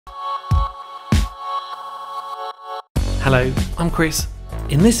Hello, I'm Chris.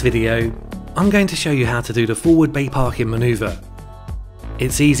 In this video, I'm going to show you how to do the forward bay parking manoeuvre.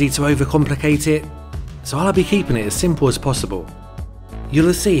 It's easy to overcomplicate it, so I'll be keeping it as simple as possible.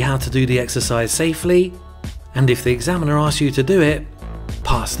 You'll see how to do the exercise safely, and if the examiner asks you to do it,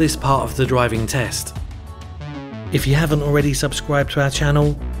 pass this part of the driving test. If you haven't already subscribed to our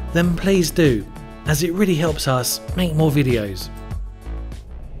channel, then please do, as it really helps us make more videos.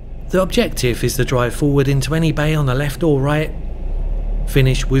 The objective is to drive forward into any bay on the left or right,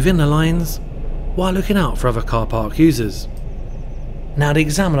 finish within the lines, while looking out for other car park users. Now the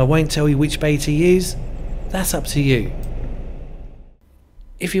examiner won't tell you which bay to use, that's up to you.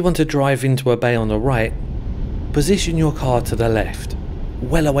 If you want to drive into a bay on the right, position your car to the left,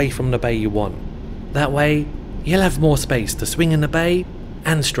 well away from the bay you want. That way, you'll have more space to swing in the bay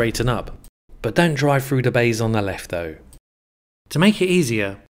and straighten up. But don't drive through the bays on the left though. To make it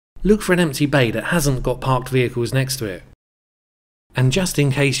easier, look for an empty bay that hasn't got parked vehicles next to it. And just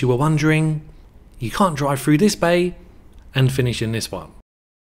in case you were wondering, you can't drive through this bay and finish in this one.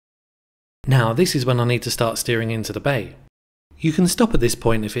 Now this is when I need to start steering into the bay. You can stop at this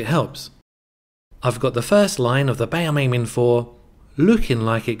point if it helps. I've got the first line of the bay I'm aiming for looking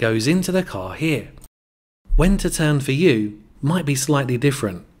like it goes into the car here. When to turn for you might be slightly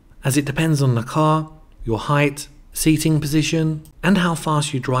different, as it depends on the car, your height, seating position, and how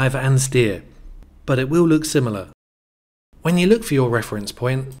fast you drive and steer, but it will look similar. When you look for your reference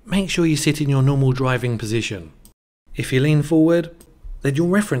point, make sure you sit in your normal driving position. If you lean forward, then your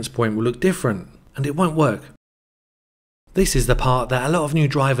reference point will look different and it won't work. This is the part that a lot of new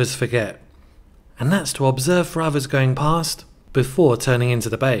drivers forget, and that's to observe for others going past before turning into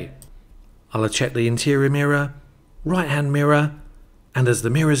the bay. I'll check the interior mirror, right hand mirror, and as the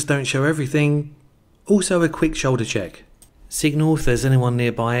mirrors don't show everything, also a quick shoulder check. Signal if there's anyone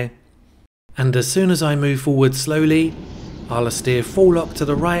nearby, and as soon as I move forward slowly, I'll steer full lock to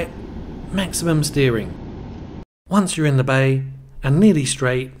the right, maximum steering. Once you're in the bay and nearly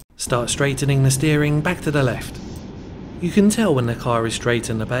straight, start straightening the steering back to the left. You can tell when the car is straight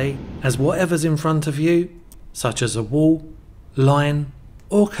in the bay, as whatever's in front of you, such as a wall, line,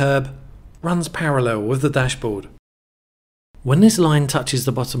 or curb, runs parallel with the dashboard. When this line touches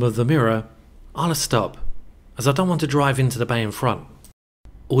the bottom of the mirror, I'll stop, as I don't want to drive into the bay in front.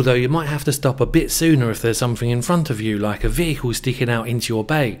 Although you might have to stop a bit sooner if there's something in front of you like a vehicle sticking out into your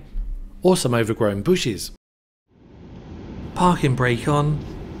bay, or some overgrown bushes. Parking brake on,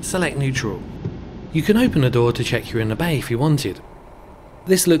 select neutral. You can open the door to check you're in the bay if you wanted.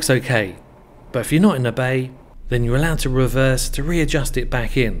 This looks okay, but if you're not in the bay, then you're allowed to reverse to readjust it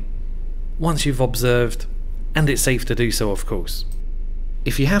back in, once you've observed, and it's safe to do so of course.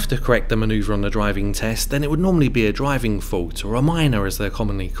 If you have to correct the manoeuvre on the driving test, then it would normally be a driving fault, or a minor as they're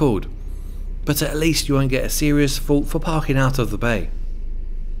commonly called, but at least you won't get a serious fault for parking out of the bay.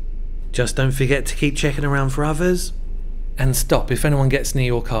 Just don't forget to keep checking around for others, and stop if anyone gets near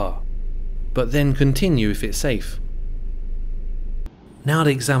your car, but then continue if it's safe. Now the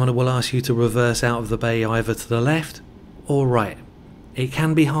examiner will ask you to reverse out of the bay either to the left or right. It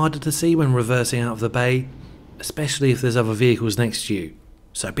can be harder to see when reversing out of the bay, especially if there's other vehicles next to you,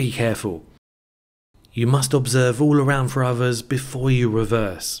 so be careful. You must observe all around for others before you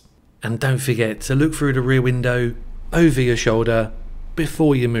reverse, and don't forget to look through the rear window, over your shoulder,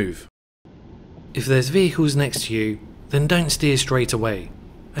 before you move. If there's vehicles next to you, then don't steer straight away,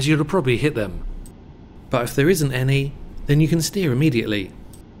 as you'll probably hit them. But if there isn't any, then you can steer immediately.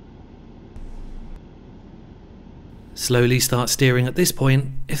 Slowly start steering at this point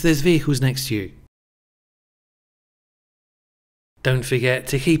if there's vehicles next to you. Don't forget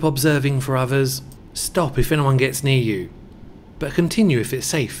to keep observing for others, stop if anyone gets near you, but continue if it's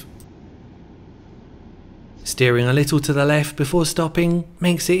safe. Steering a little to the left before stopping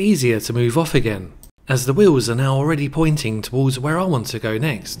makes it easier to move off again, as the wheels are now already pointing towards where I want to go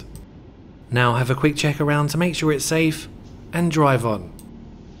next. Now have a quick check around to make sure it's safe, and drive on.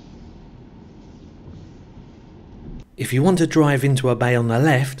 If you want to drive into a bay on the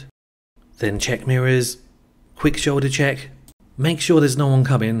left, then check mirrors, quick shoulder check, make sure there's no one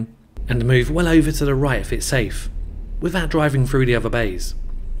coming, and move well over to the right if it's safe, without driving through the other bays.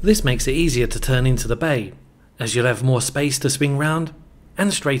 This makes it easier to turn into the bay, as you'll have more space to swing round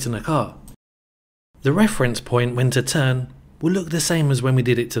and straighten the car. The reference point when to turn will look the same as when we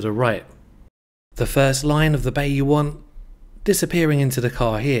did it to the right. The first line of the bay you want, disappearing into the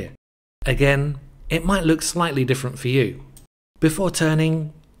car here. Again, it might look slightly different for you. Before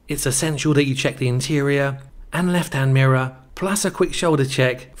turning, it's essential that you check the interior and left-hand mirror, plus a quick shoulder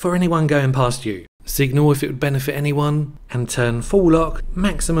check for anyone going past you. Signal if it would benefit anyone, and turn full lock,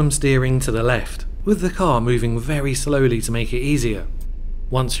 maximum steering to the left. with the car moving very slowly to make it easier.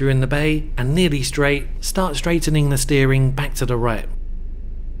 Once you're in the bay and nearly straight, start straightening the steering back to the right.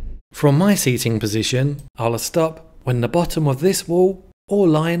 From my seating position, I'll stop when the bottom of this wall or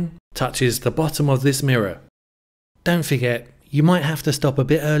line touches the bottom of this mirror. Don't forget, you might have to stop a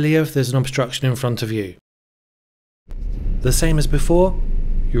bit earlier if there's an obstruction in front of you. The same as before,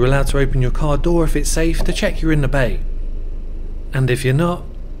 you're allowed to open your car door if it's safe to check you're in the bay. And if you're not,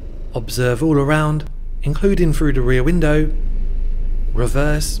 observe all around, including through the rear window,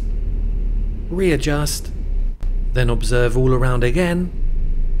 reverse, readjust, then observe all around again,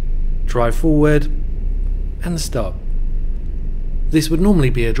 drive forward, and stop. This would normally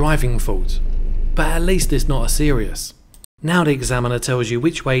be a driving fault, but at least it's not a serious. Now the examiner tells you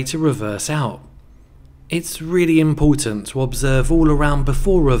which way to reverse out. It's really important to observe all around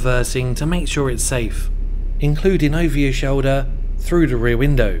before reversing to make sure it's safe, including over your shoulder, through the rear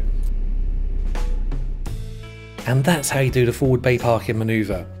window. And that's how you do the forward bay parking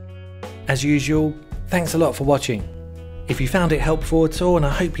manoeuvre. As usual, thanks a lot for watching. If you found it helpful at all, and I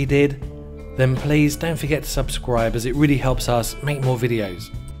hope you did, then please don't forget to subscribe, as it really helps us make more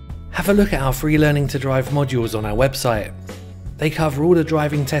videos. Have a look at our free Learning to Drive modules on our website. They cover all the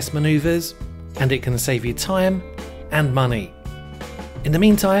driving test manoeuvres, and it can save you time and money. In the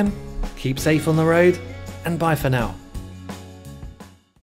meantime, keep safe on the road, and bye for now.